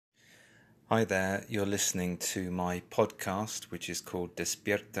Hi there, you're listening to my podcast, which is called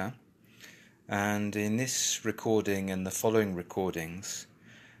Despierta. And in this recording and the following recordings,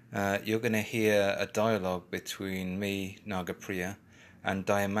 you're going to hear a dialogue between me, Nagapriya, and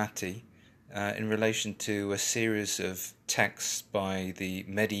Dayamati in relation to a series of texts by the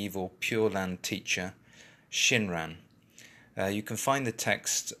medieval Pure Land teacher Shinran. You can find the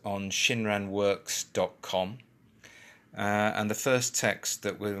text on shinranworks.com. And the first text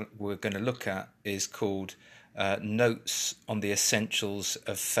that we're going to look at is called Notes on the Essentials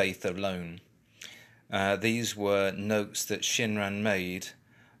of Faith Alone. These were notes that Shinran made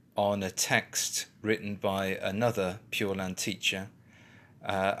on a text written by another Pure Land teacher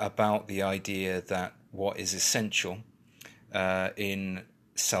about the idea that what is essential in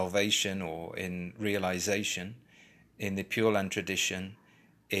salvation or in realization in the Pure Land tradition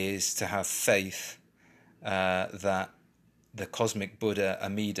is to have faith that the cosmic Buddha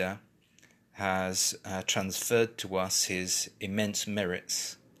Amida has transferred to us his immense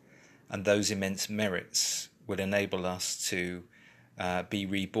merits, and those immense merits will enable us to be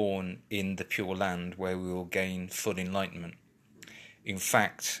reborn in the Pure Land where we will gain full enlightenment. In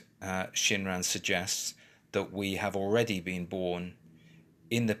fact, Shinran suggests that we have already been born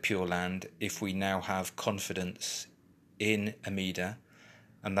in the Pure Land if we now have confidence in Amida,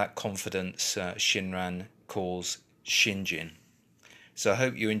 and that confidence Shinran calls Shinjin. So I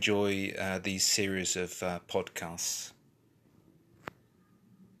hope you enjoy these series of podcasts.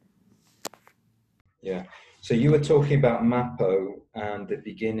 Yeah. So you were talking about Mappo and the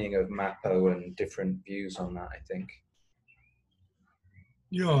beginning of Mappo and different views on that, I think.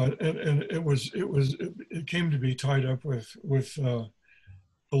 Yeah, and it came to be tied up with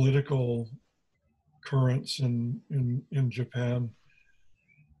political currents in Japan.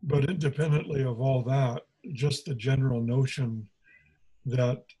 But independently of all that, just the general notion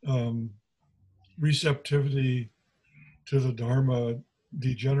that receptivity to the Dharma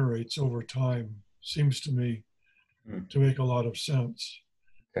degenerates over time seems to me to make a lot of sense.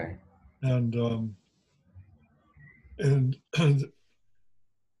 Okay. And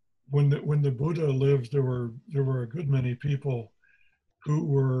when the Buddha lived, there were a good many people who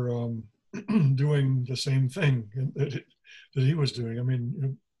were doing the same thing that he was doing. I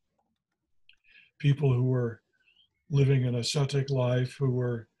mean, people who were living an ascetic life, who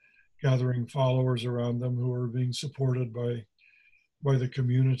were gathering followers around them, who were being supported by the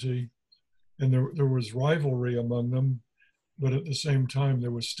community, and there was rivalry among them, but at the same time there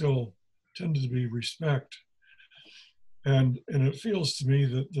was still tended to be respect. And it feels to me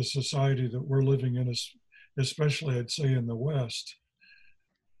that the society that we're living in, especially I'd say in the West,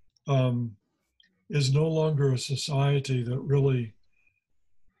 is no longer a society that really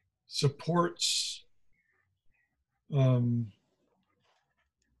supports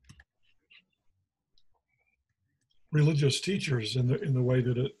religious teachers in the way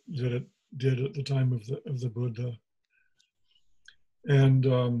that it did at the time of the Buddha. And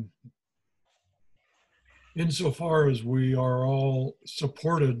insofar as we are all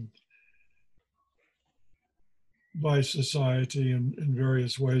supported by society in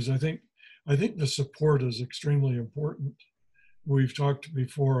various ways, I think the support is extremely important. We've talked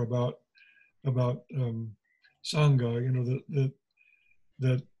before about sangha. You know,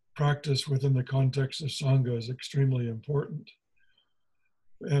 that practice within the context of sangha is extremely important.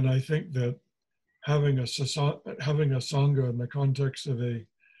 And I think that having a sangha in the context of a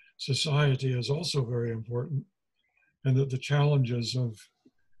society is also very important, and that the challenges of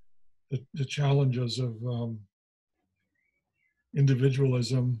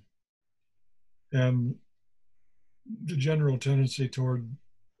individualism and the general tendency toward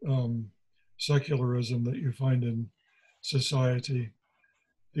secularism that you find in society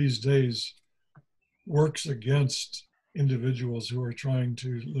these days works against individuals who are trying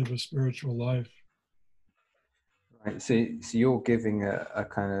to live a spiritual life. Right. So you're giving a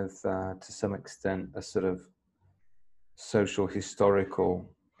kind of, to some extent, a sort of social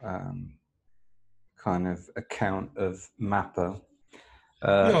historical kind of account of Mappo.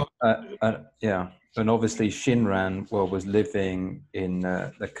 Yeah. And obviously Shinran, was living in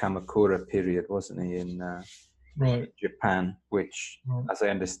the Kamakura period, wasn't he, in Right. Japan, which, Right. as I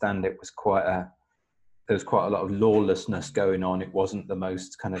understand it, there was quite a lot of lawlessness going on. It wasn't the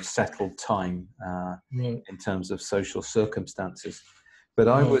most kind of settled time Right. in terms of social circumstances. But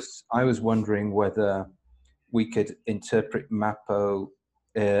Right. I was wondering whether we could interpret Mappo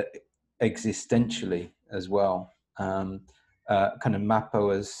existentially as well. Kind of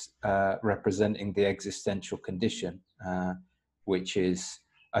Mappo as representing the existential condition, which is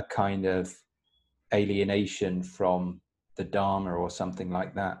a kind of alienation from the Dharma or something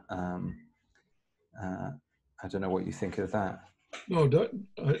like that. I don't know what you think of that. No,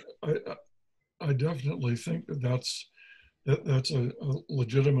 I definitely think that's a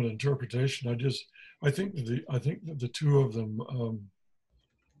legitimate interpretation. I think that the two of them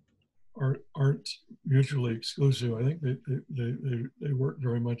aren't mutually exclusive. I think they work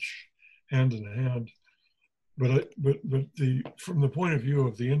very much hand in hand. But from the point of view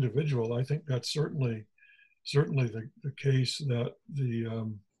of the individual, I think that's certainly the case, that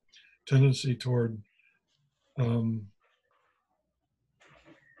the tendency toward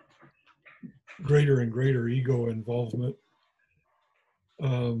greater and greater ego involvement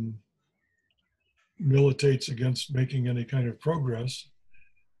militates against making any kind of progress,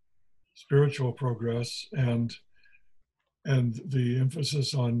 spiritual progress, and the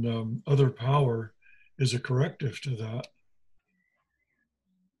emphasis on other power is a corrective to that.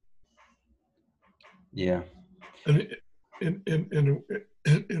 Yeah. And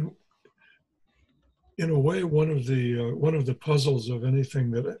in a way, one of the puzzles of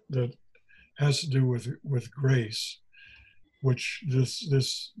anything that has to do with grace, which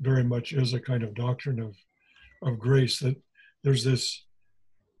this very much is a kind of doctrine of grace, that there's this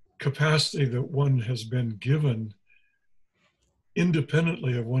capacity that one has been given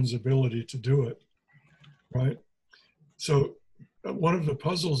independently of one's ability to do it, right? So one of the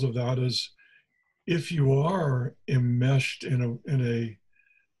puzzles of that is, if you are enmeshed in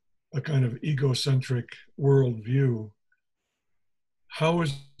a kind of egocentric worldview, how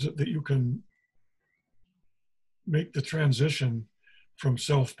is it that you can make the transition from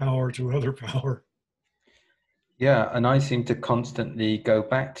self-power to other power? Yeah, and I seem to constantly go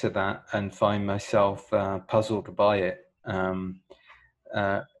back to that and find myself puzzled by it,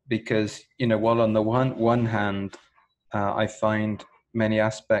 because, you know, while on the one hand, I find many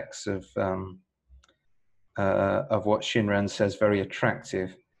aspects of what Shinran says very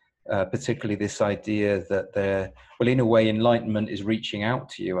attractive, particularly this idea that well, in a way, enlightenment is reaching out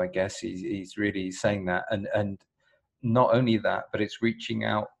to you. I guess he's really saying that, and not only that, but it's reaching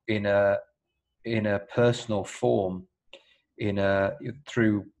out in a personal form,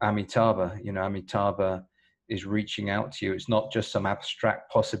 through Amitabha. You know, Amitabha is reaching out to you. It's not just some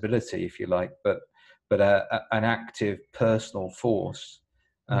abstract possibility, if you like, but an active personal force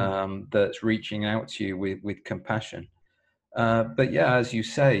that's reaching out to you with compassion. But yeah, as you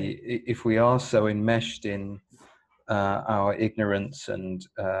say, if we are so enmeshed in our ignorance and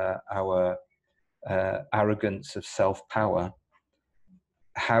our arrogance of self-power,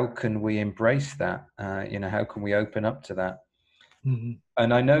 how can we embrace that? You know, how can we open up to that? Mm-hmm.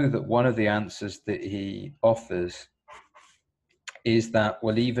 And I know that one of the answers that he offers is that,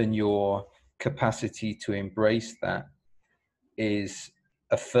 well, even your capacity to embrace that is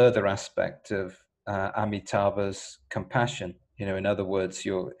a further aspect of Amitabha's compassion. You know, in other words,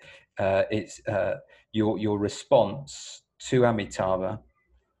 your response to Amitabha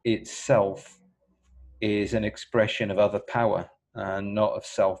itself is an expression of other power, not of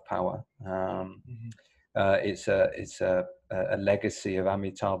self-power. It's a legacy of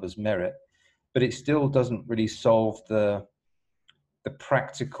Amitabha's merit, but it still doesn't really solve the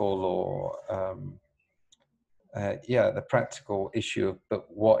practical or the practical issue of, but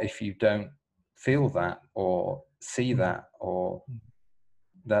what if you don't feel that or see that, or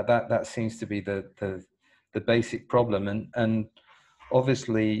that seems to be the basic problem. And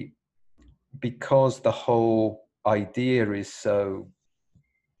obviously, because the whole idea is so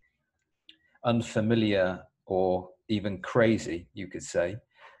unfamiliar or even crazy, you could say,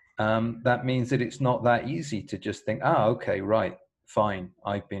 that means that it's not that easy to just think, okay, right, fine,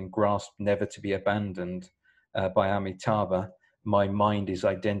 I've been grasped, never to be abandoned by Amitabha. My mind is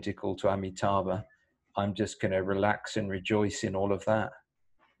identical to Amitabha. I'm just going to relax and rejoice in all of that.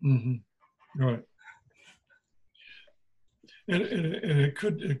 Mm-hmm. Right. And it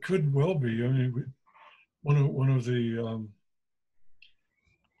could well be. I mean, one of the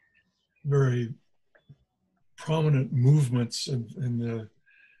very prominent movements in the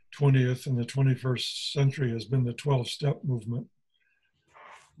 20th and the 21st century has been the 12-step movement,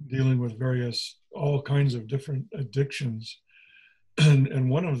 dealing with all kinds of different addictions. And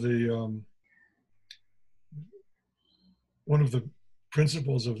one of the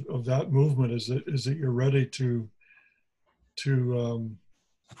principles of that movement is that you're ready to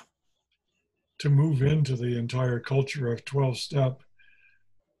move into the entire culture of 12-step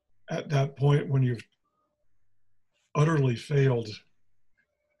at that point when you've utterly failed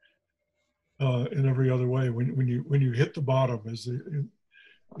in every other way. When you hit the bottom, is in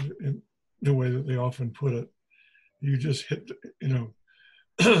the way that they often put it, you just hit,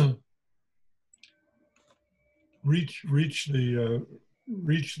 reach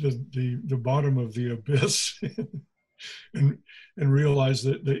reach the bottom of the abyss and realize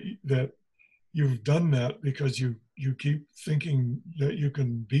that you've done that because you keep thinking that you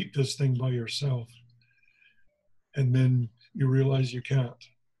can beat this thing by yourself, and then you realize you can't.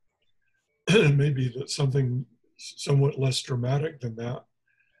 And maybe that something somewhat less dramatic than that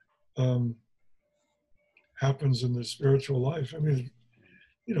um, happens in the spiritual life. I mean,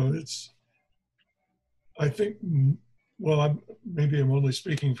 it's, I think, well, maybe I'm only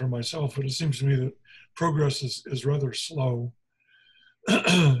speaking for myself, but it seems to me that progress is rather slow.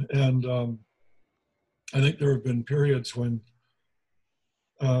 And I think there have been periods when,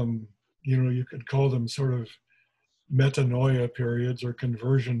 you could call them sort of metanoia periods or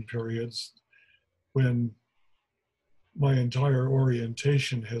conversion periods, when my entire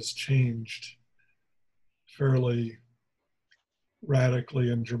orientation has changed fairly radically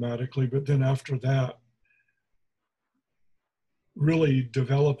and dramatically. But then after that, really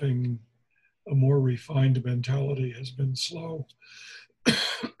developing a more refined mentality has been slow.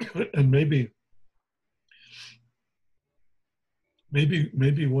 And maybe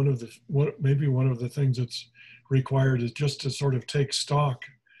one of the things that's required is just to sort of take stock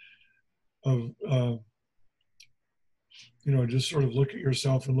of just sort of look at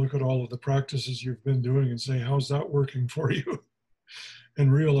yourself and look at all of the practices you've been doing and say, how's that working for you?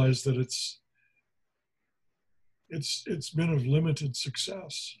 And realize that it's been of limited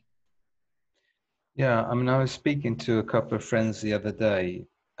success. Yeah, I mean, I was speaking to a couple of friends the other day,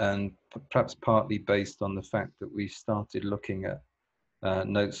 and perhaps partly based on the fact that we started looking at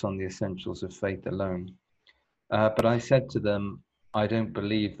notes on the essentials of faith alone. But I said to them, I don't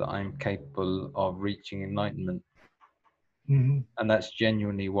believe that I'm capable of reaching enlightenment. Mm-hmm. And that's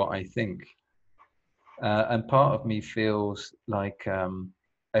genuinely what I think. And part of me feels like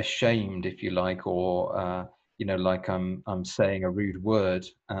ashamed, if you like, or like I'm saying a rude word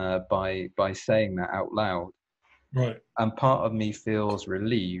by saying that out loud. Right. And part of me feels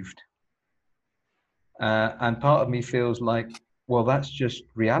relieved. And part of me feels like, well, that's just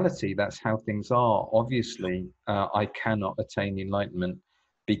reality. That's how things are. Obviously, I cannot attain enlightenment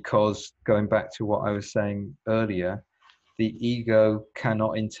because, going back to what I was saying earlier, the ego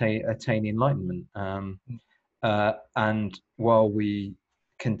cannot attain enlightenment. And while we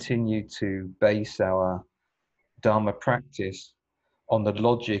continue to base our Dharma practice on the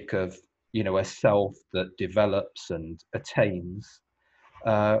logic of, a self that develops and attains,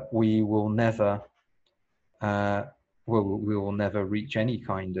 we will never we will never reach any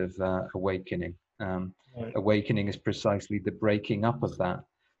kind of awakening. Right. Awakening is precisely the breaking up of that.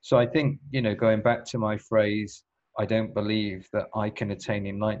 So I think, going back to my phrase, I don't believe that I can attain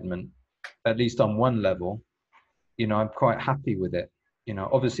enlightenment, at least on one level, I'm quite happy with it.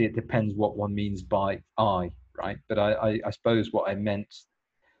 Obviously it depends what one means by I, right? But I suppose what I meant,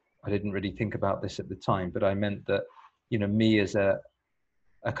 I didn't really think about this at the time, but I meant that, me as a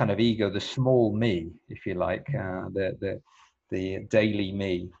kind of ego, the small me, if you like, the daily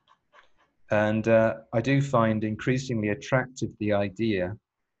me. And I do find increasingly attractive the idea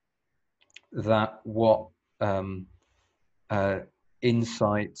that what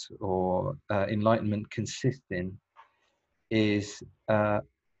insight or enlightenment consists in is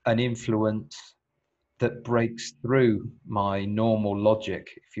an influence that breaks through my normal logic,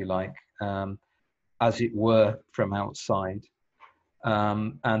 if you like, as it were, from outside.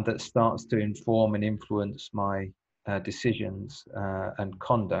 And that starts to inform and influence my decisions and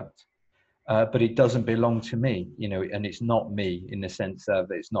conduct. But it doesn't belong to me, and it's not me in the sense that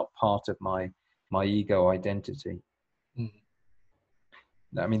it's not part of my ego identity.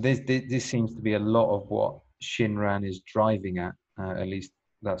 Mm-hmm. I mean, this seems to be a lot of what Shinran is driving at least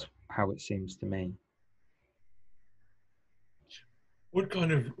that's how it seems to me. What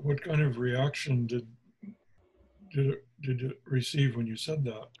kind of reaction did it receive when you said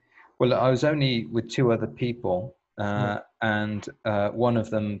that? Well, I was only with two other people, and one of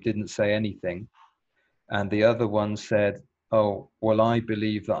them didn't say anything, and the other one said, "Oh, well, I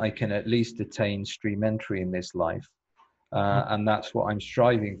believe that I can at least attain stream entry in this life, and that's what I'm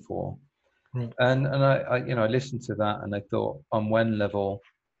striving for." Right. And I listened to that, and I thought, on one level,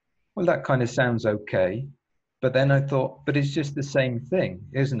 well, that kind of sounds okay. But then I thought, but it's just the same thing,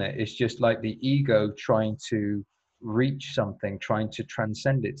 isn't it? It's just like the ego trying to reach something, trying to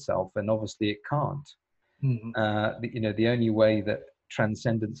transcend itself, and obviously it can't. Mm-hmm. The only way that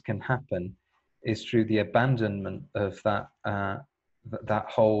transcendence can happen is through the abandonment of that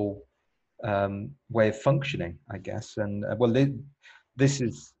whole way of functioning, I guess. And well, this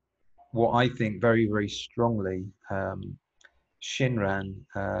is what I think very, very strongly Shinran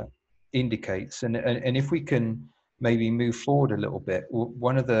indicates. And if we can, maybe move forward a little bit.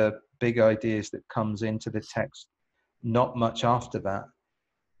 One of the big ideas that comes into the text, not much after that,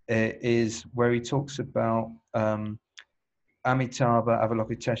 is where he talks about Amitabha,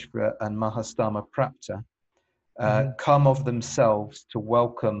 Avalokiteshvara, and Mahastama Prapta come of themselves to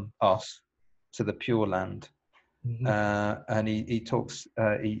welcome us to the Pure Land. And he talks,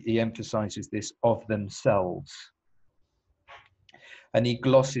 he emphasizes this of themselves. And he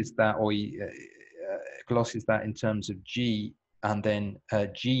glosses that, or he glosses that in terms of G and then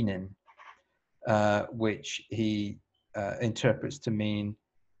Jinin, which he interprets to mean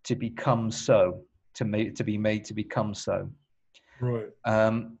to become so, to be made to become so. Right.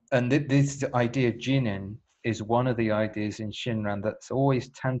 And this idea of Jinin is one of the ideas in Shinran that's always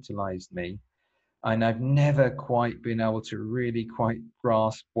tantalized me. And I've never quite been able to really quite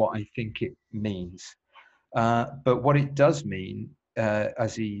grasp what I think it means. But what it does mean,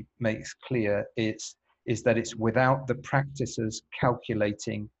 as he makes clear, is that it's without the practices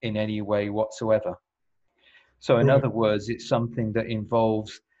calculating in any way whatsoever. So in other words, it's something that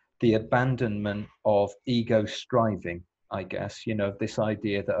involves the abandonment of ego striving, I guess, this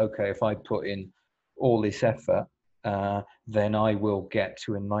idea that, okay, if I put in all this effort, then I will get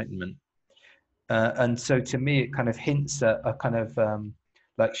to enlightenment. And so to me, it kind of hints at a kind of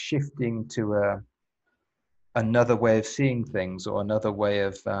like shifting to another way of seeing things, or another way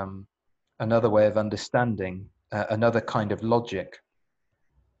of understanding, another kind of logic.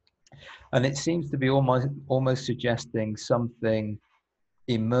 And it seems to be almost suggesting something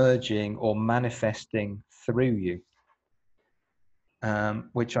emerging or manifesting through you,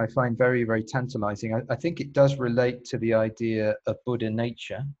 which I find very, very tantalizing. I think it does relate to the idea of Buddha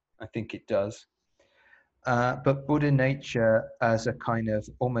nature. I think it does. But Buddha nature as a kind of,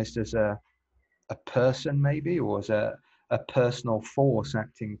 almost as a person maybe, or as a personal force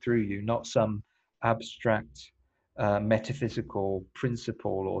acting through you, not some abstract metaphysical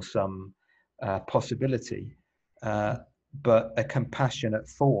principle or some possibility, but a compassionate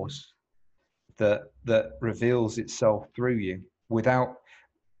force that reveals itself through you without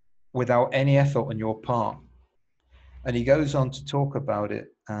any effort on your part. And he goes on to talk about it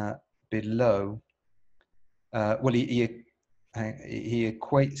below. Well, he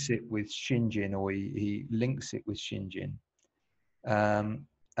equates it with Shinjin, or he links it with Shinjin.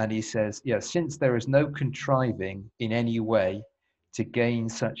 And he says, yeah, since there is no contriving in any way to gain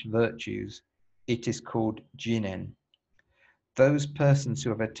such virtues, it is called Jinin. Those persons who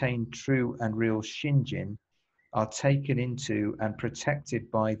have attained true and real Shinjin are taken into and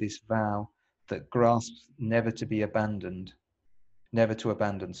protected by this vow that grasps never to abandon.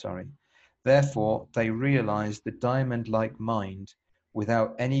 Therefore, they realize the diamond-like mind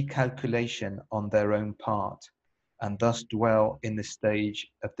without any calculation on their own part, and thus dwell in the stage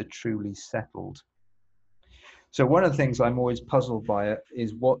of the truly settled. So one of the things I'm always puzzled by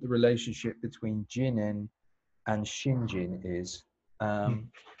is what the relationship between Jinin and Shinjin is. And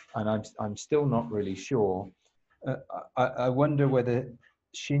I'm still not really sure. I wonder whether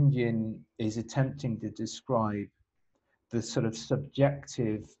Shinjin is attempting to describe the sort of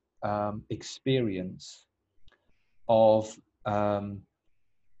subjective experience of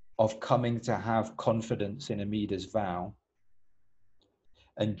coming to have confidence in Amida's vow,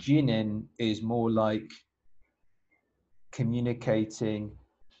 and Jinin is more like communicating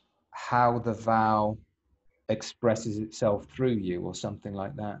how the vow expresses itself through you, or something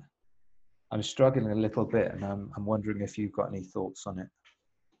like that. I'm struggling a little bit, and I'm wondering if you've got any thoughts on it.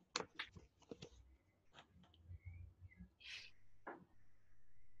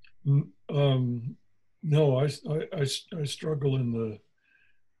 No, I struggle in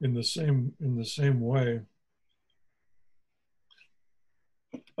the same way.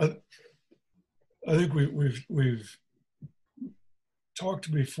 I think we've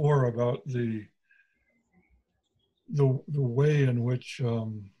talked before about the way in which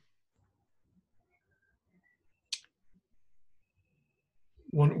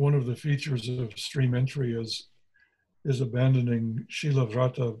one of the features of stream entry is abandoning Shila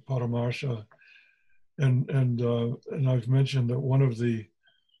Vrata Paramarsha, and I've mentioned that one of the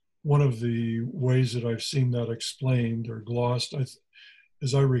ways that I've seen that explained or glossed,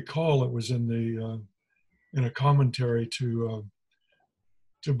 as I recall, it was in a commentary to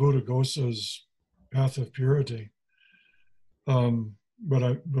Buddhaghosa's Path of Purity. But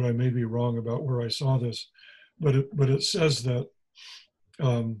I may be wrong about where I saw this, but it says that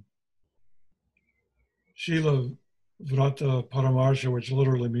Shila Vrata Paramarsha, which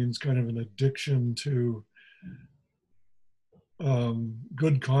literally means kind of an addiction to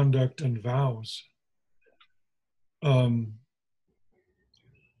good conduct and vows.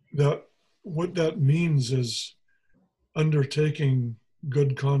 That what that means is undertaking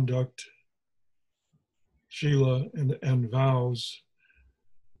good conduct, Shila, and vows,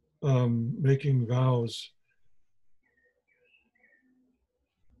 making vows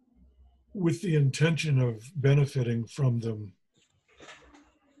with the intention of benefiting from them.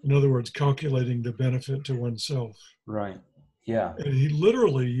 In other words, calculating the benefit to oneself. Right. Yeah. And he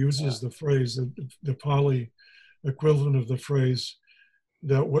literally uses the phrase, the Pali equivalent of the phrase,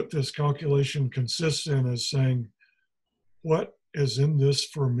 that what this calculation consists in is saying, what is in this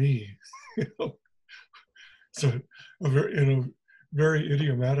for me? So in a very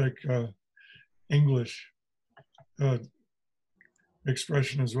idiomatic English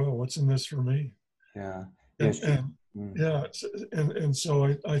expression as well. What's in this for me? Yeah. And, Yes. and yeah, and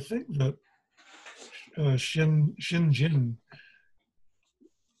so I think that Shinjin,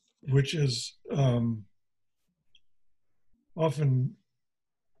 which is often,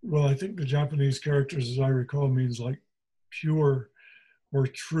 well, I think the Japanese characters, as I recall, means like pure or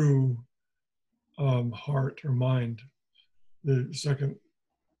true heart or mind. The second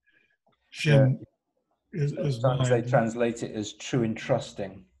Shin is Sometimes mind. they translate it as true and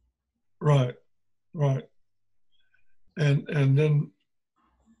trusting. Right, right. And then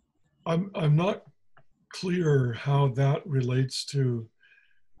I'm not clear how that relates to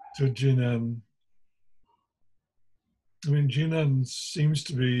Jinen. I mean, Jinen seems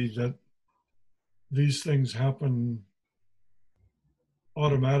to be that these things happen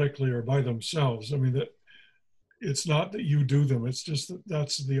automatically or by themselves. I mean, that it's not that you do them, it's just that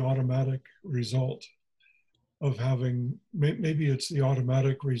that's the automatic result of having, maybe it's the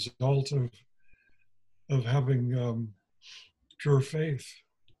automatic result of having pure faith.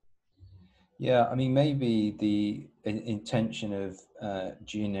 Yeah, I mean, maybe the intention of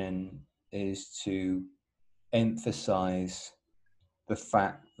Jinin is to emphasize the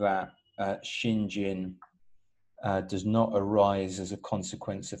fact that Shinjin does not arise as a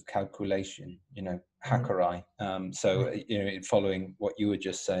consequence of calculation, Hakurai. So, Right. Following what you were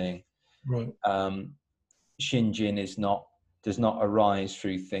just saying, Right. Shinjin does not arise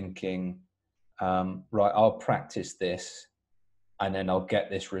through thinking, right, I'll practice this and then I'll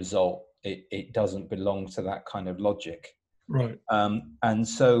get this result. It doesn't belong to that kind of logic. Right. And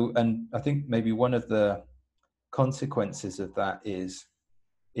I think maybe one of the consequences of that is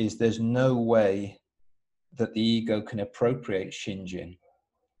there's no way that the ego can appropriate Shinjin,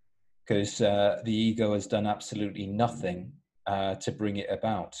 because the ego has done absolutely nothing to bring it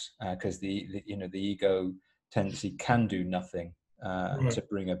about, because the ego tendency can do nothing Right. to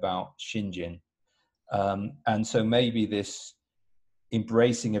bring about Shinjin. And so maybe this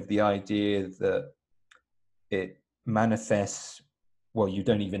embracing of the idea that it manifests, well, you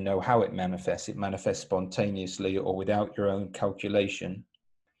don't even know how it manifests spontaneously or without your own calculation.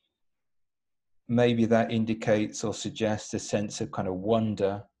 Maybe that indicates or suggests a sense of kind of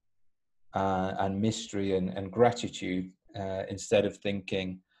wonder and mystery and gratitude, instead of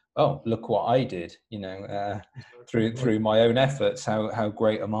thinking, oh, look what I did, through my own efforts, how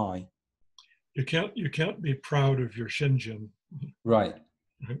great am I? You can't be proud of your Shinjin. Right.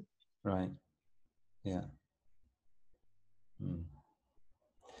 Right. Right. Yeah.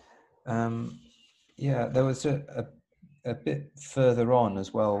 Yeah, there was a bit further on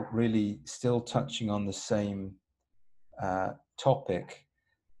as well, really still touching on the same topic,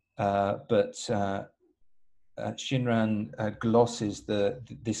 but Shinran glosses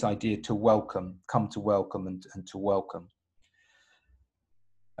this idea to welcome, come to welcome, and to welcome.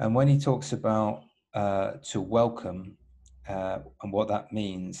 And when he talks about to welcome and what that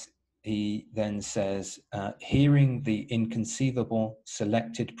means, he then says, hearing the inconceivable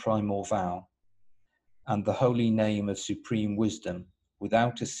selected primal vow and the holy name of supreme wisdom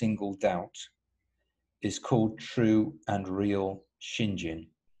without a single doubt is called true and real Shinjin.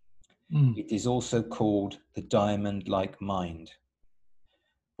 It is also called the diamond-like mind.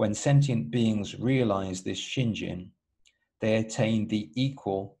 When sentient beings realize this Shinjin, they attain the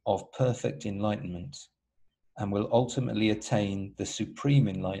equal of perfect enlightenment and will ultimately attain the supreme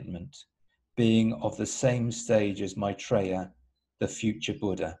enlightenment, being of the same stage as Maitreya, the future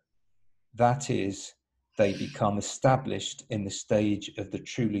Buddha. That is, they become established in the stage of the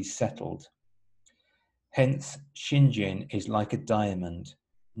truly settled. Hence, Shinjin is like a diamond,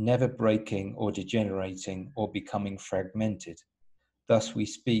 never breaking or degenerating or becoming fragmented. Thus we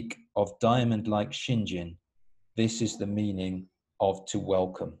speak of diamond-like Shinjin. This is the meaning of to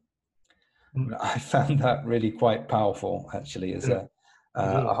welcome. I found that really quite powerful, actually, as a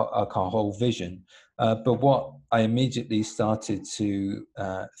whole vision. But what I immediately started to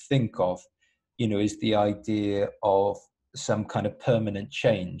think of, is the idea of some kind of permanent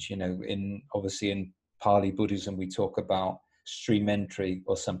change, obviously in Pali Buddhism, we talk about stream entry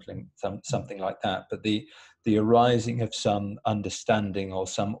or something like that. But the arising of some understanding or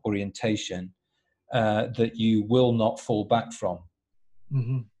some orientation that you will not fall back from.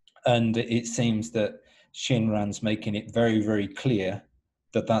 Mm-hmm. And it seems that Shinran's making it very, very clear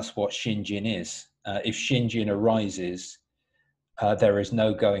that that's what Shinjin is. If Shinjin arises, there is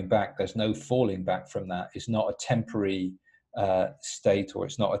no going back. There's no falling back from that. It's not a temporary state, or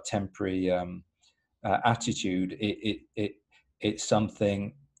it's not a temporary attitude. It's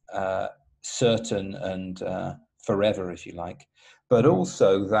something certain and forever, if you like. But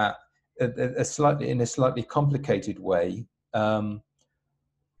also that in a slightly complicated way,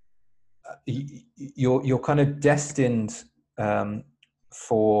 you're kind of destined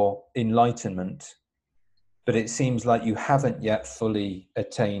for enlightenment, but it seems like you haven't yet fully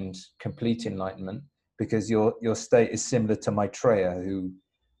attained complete enlightenment, because your state is similar to Maitreya, who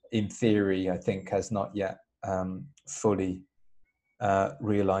in theory I think has not yet fully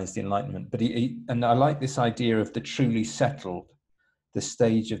realized enlightenment. But and I like this idea of the truly settled, the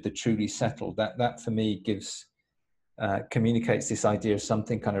stage of the truly settled. That for me gives communicates this idea of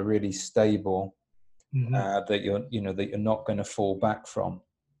something kind of really stable, Mm-hmm. that you're not going to fall back from.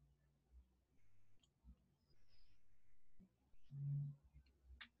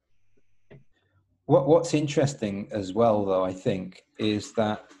 What's interesting as well, though, I think, is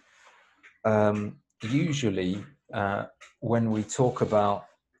that usually when we talk about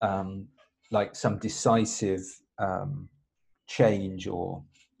like some decisive change or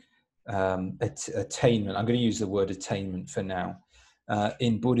attainment, I'm going to use the word attainment for now,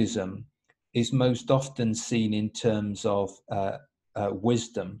 in Buddhism, is most often seen in terms of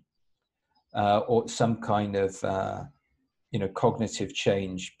wisdom or some kind of cognitive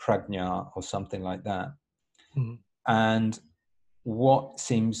change, prajna or something like that. Mm-hmm. And what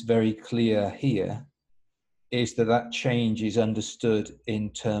seems very clear here is that change is understood in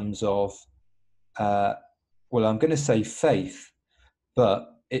terms of, well, I'm going to say faith, but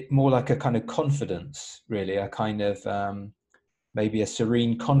it more like a kind of confidence, really, a kind of maybe a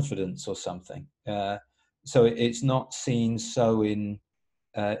serene confidence or something. So it's not seen so in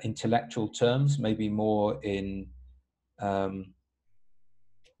intellectual terms, maybe more in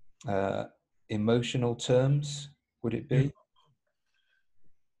emotional terms, would it be?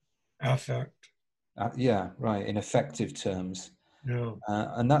 Affect. Yeah, right, in affective terms. Yeah.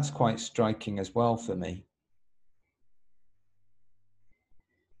 And that's quite striking as well for me.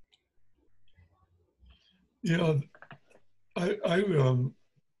 Yeah. I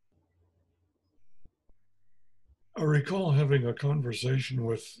recall having a conversation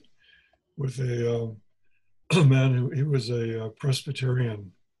with a man who he was a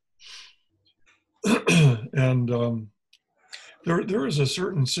Presbyterian, and there is a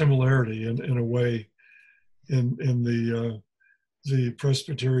certain similarity in a way in the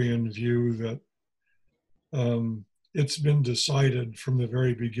Presbyterian view that it's been decided from the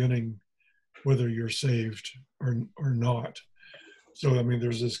very beginning whether you're saved or not. So I mean,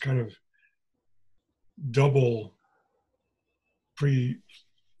 there's this kind of double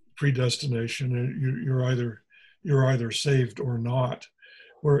predestination. You're either saved or not.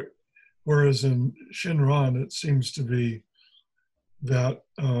 Whereas in Shinran, it seems to be that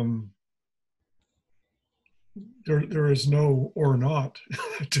there is no or not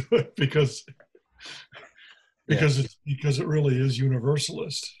to it, because it really is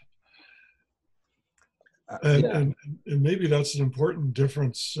universalist. And maybe that's an important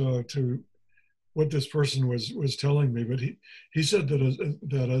difference to what this person was telling me. But he said that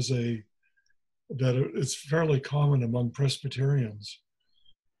it's fairly common among Presbyterians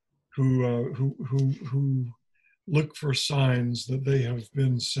who look for signs that they have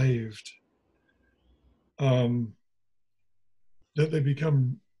been saved, that they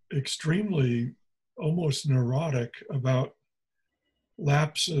become extremely, almost neurotic about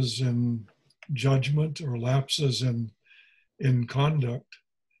lapses in judgment or lapses in conduct,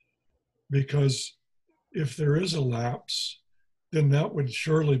 because if there is a lapse, then that would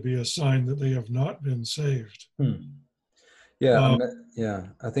surely be a sign that they have not been saved. Yeah,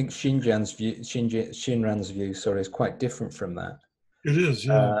 I think Shinran's view, is quite different from that. It is,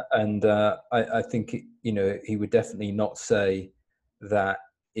 yeah. And I think he would definitely not say that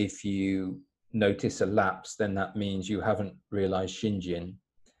if you notice a lapse, then that means you haven't realized Shinjin.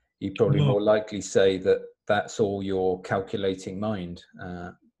 He'd probably more likely say that that's all your calculating mind,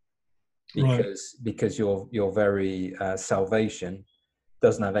 because your very salvation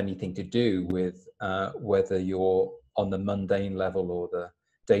doesn't have anything to do with whether you're on the mundane level or the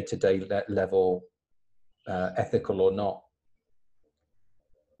day-to-day level ethical or not.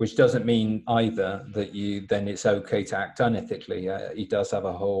 which doesn't mean either that then it's okay to act unethically. He does have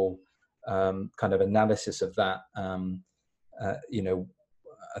a whole kind of analysis of that. You know,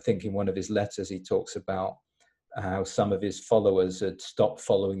 I think in one of his letters he talks about how some of his followers had stopped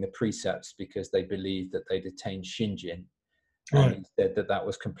following the precepts because they believed that they'd attained Shinjin. And he said that that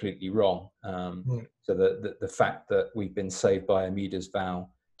was completely wrong. So the fact that we've been saved by Amida's vow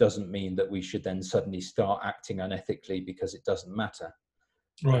doesn't mean that we should then suddenly start acting unethically because it doesn't matter.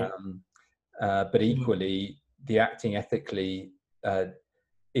 But equally, the acting ethically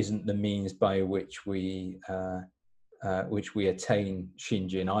isn't the means by which we attain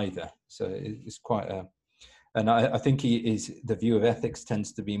Shinjin either. So it's quite a, and I think the view of ethics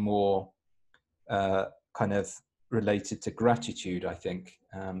tends to be more kind of related to gratitude, I think.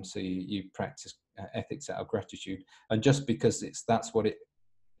 So you practice ethics out of gratitude, and just because that's what it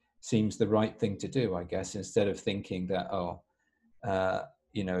seems the right thing to do, I guess, instead of thinking that,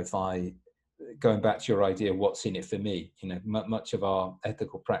 you know, if going back to your idea, what's in it for me, you know, much of our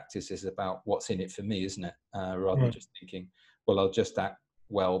ethical practice is about what's in it for me, isn't it? Rather than just thinking, well, I'll just act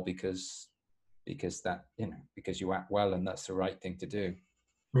well because that, you know, because you act well and that's the right thing to do.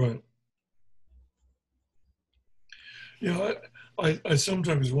 Right. Yeah, I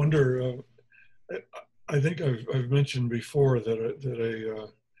sometimes wonder. I think I've mentioned before that a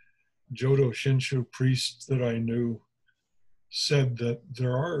Jodo Shinshu priest that I knew said that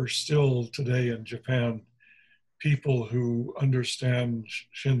there are still today in Japan people who understand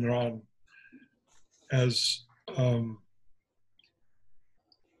Shinran as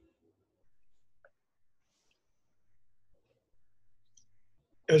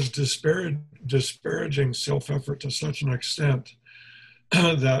disparaging self-effort to such an extent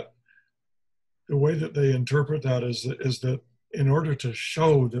that the way that they interpret that is that in order to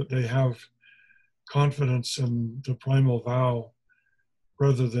show that they have confidence in the primal vow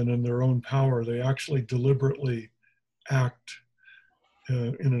rather than in their own power, they actually deliberately act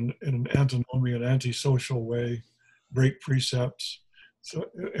in an antinomian, antisocial way, break precepts. So,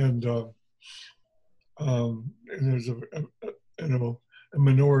 and there's a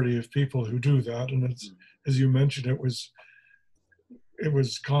minority of people who do that, and it's, as you mentioned, it was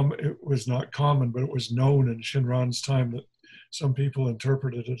not common, but it was known in Shinran's time that some people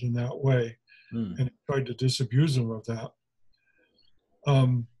interpreted it in that way, and tried to disabuse him of that.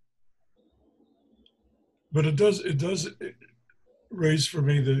 But it does raise for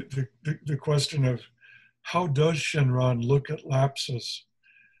me the question of how does Shinran look at lapses?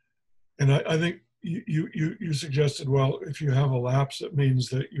 And I think you suggested, well, if you have a lapse, it means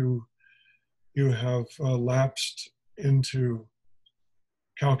that you have lapsed into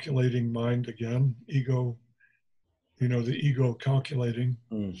calculating mind again, ego, you know, the ego calculating.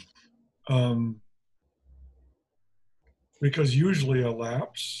 Because usually a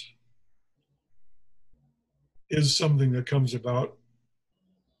lapse is something that comes about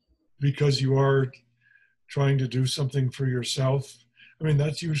because you are trying to do something for yourself. I mean,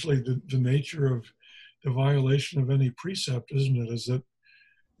 that's usually the nature of the violation of any precept, isn't it? Is that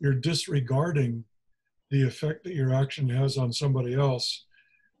you're disregarding the effect that your action has on somebody else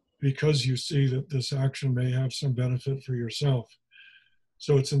because you see that this action may have some benefit for yourself.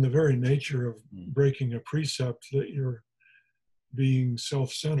 So it's in the very nature of breaking a precept that you're being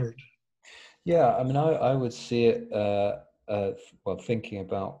self-centered. Yeah, I mean, I would see it, well, thinking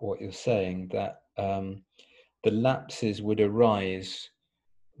about what you're saying, that the lapses would arise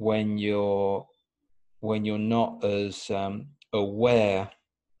when you're not as aware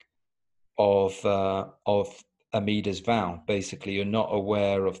of Amida's vow. Basically, you're not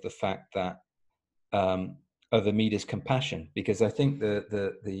aware of the fact that of Amida's compassion, because I think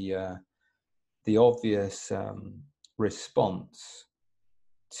the obvious response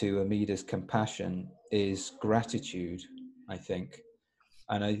to Amida's compassion is gratitude, I think,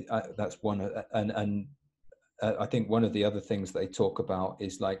 and I that's one, and I think one of the other things they talk about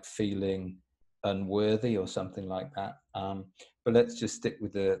is like feeling unworthy or something like that. But let's just stick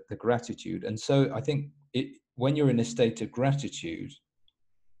with the gratitude. And so I think when you're in a state of gratitude,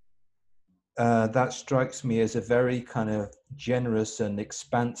 that strikes me as a very kind of generous and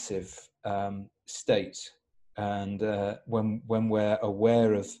expansive state. And when we're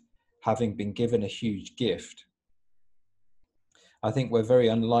aware of having been given a huge gift, I think we're very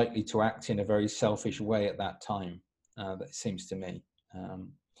unlikely to act in a very selfish way at that time. That seems to me.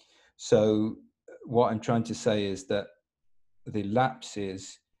 So what I'm trying to say is that the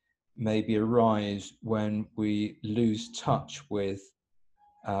lapses maybe arise when we lose touch with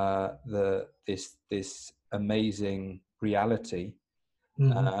this amazing reality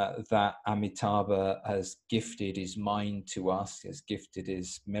that Amitabha has gifted his mind to us, has gifted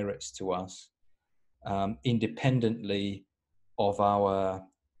his merits to us, independently of our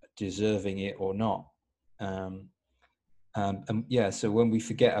deserving it or not. And yeah, so when we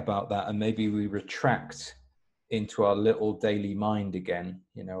forget about that and maybe we retract into our little daily mind again,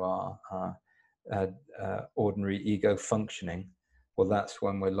 you know, our ordinary ego functioning, well, that's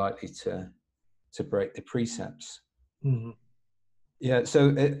when we're likely to break the precepts. Mm-hmm. Yeah,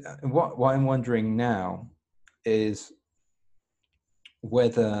 so what I'm wondering now is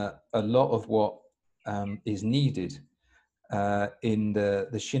whether a lot of what is needed in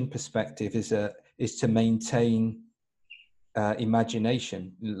the Shin perspective is to maintain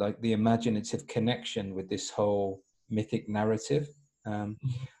imagination, like the imaginative connection with this whole mythic narrative.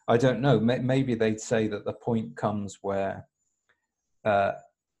 I don't know. Maybe they'd say that the point comes where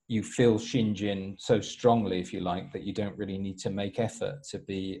you feel Shinjin so strongly, if you like, that you don't really need to make effort to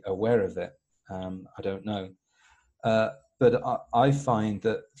be aware of it. I don't know. But I find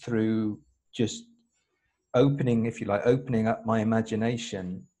that through just opening, if you like, opening up my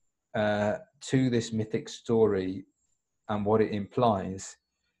imagination to this mythic story and what it implies,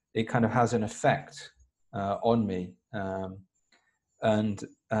 it kind of has an effect on me. And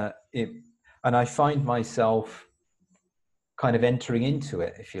I find myself kind of entering into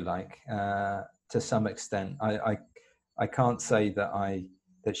it, if you like, to some extent. I can't say that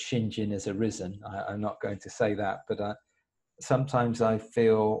Shinjin has arisen. I'm not going to say that, but sometimes I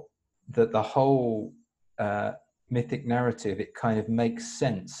feel that the whole mythic narrative, it kind of makes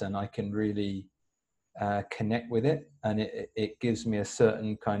sense, and I can really connect with it, and it gives me a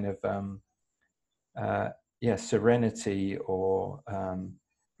certain kind of serenity, or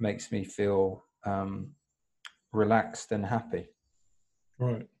makes me feel relaxed and happy.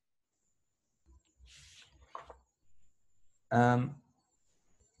 Right.